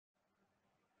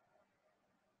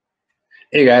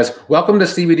Hey guys, welcome to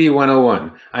CBD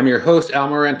 101. I'm your host, Al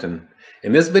Morenton.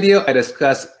 In this video, I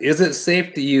discuss, is it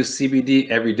safe to use CBD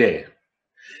every day?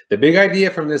 The big idea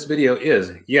from this video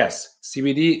is, yes,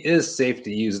 CBD is safe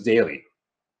to use daily.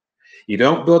 You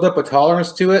don't build up a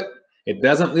tolerance to it, it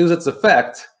doesn't lose its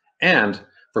effect, and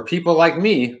for people like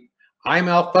me, I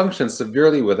malfunction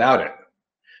severely without it.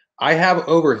 I have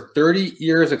over 30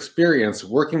 years experience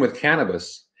working with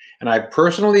cannabis, and I've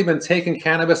personally been taking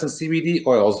cannabis and CBD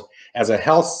oils as a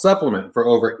health supplement for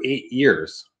over 8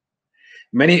 years.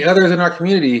 Many others in our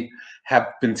community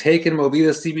have been taking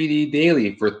MOVIDA CBD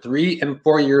daily for 3 and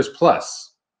 4 years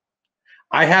plus.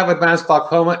 I have advanced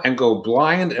glaucoma and go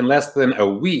blind in less than a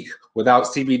week without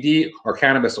CBD or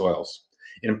cannabis oils.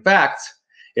 In fact,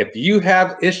 if you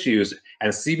have issues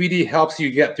and CBD helps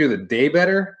you get through the day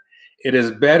better, it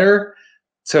is better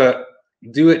to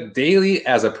do it daily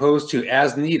as opposed to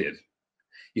as needed.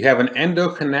 You have an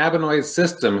endocannabinoid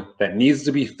system that needs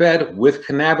to be fed with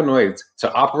cannabinoids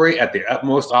to operate at the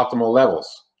utmost optimal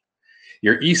levels.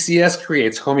 Your ECS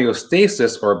creates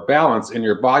homeostasis or balance in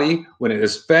your body when it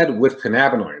is fed with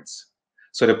cannabinoids.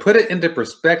 So to put it into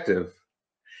perspective,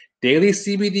 daily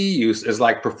CBD use is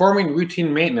like performing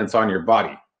routine maintenance on your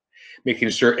body, making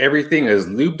sure everything is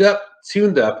lubed up,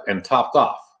 tuned up, and topped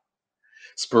off.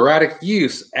 Sporadic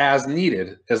use as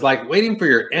needed is like waiting for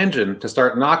your engine to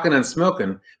start knocking and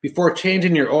smoking before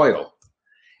changing your oil.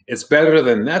 It's better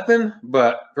than nothing,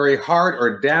 but very hard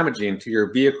or damaging to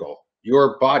your vehicle,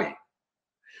 your body.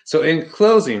 So in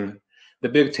closing, the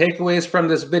big takeaways from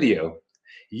this video: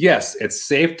 yes, it's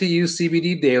safe to use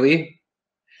CBD daily.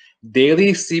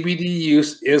 Daily CBD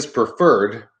use is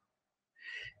preferred.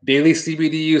 Daily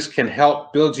CBD use can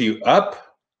help build you up.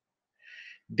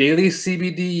 Daily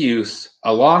CBD use,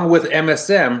 along with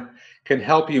MSM, can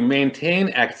help you maintain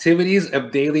activities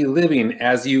of daily living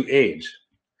as you age.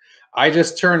 I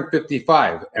just turned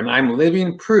 55, and I'm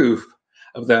living proof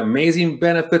of the amazing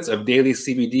benefits of daily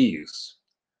CBD use.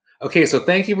 Okay, so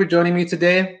thank you for joining me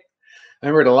today.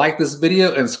 Remember to like this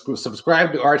video and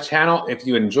subscribe to our channel if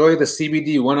you enjoy the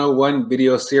CBD 101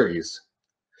 video series.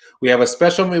 We have a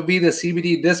special MOVIDA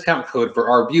CBD discount code for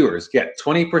our viewers. Get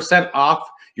 20% off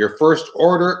your first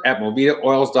order at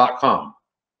movidaoils.com.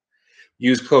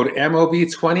 Use code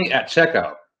MOV20 at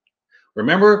checkout.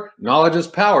 Remember, knowledge is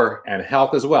power and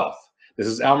health is wealth. This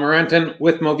is Al Morenton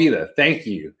with MOVIDA. Thank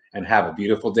you and have a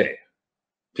beautiful day.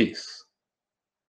 Peace.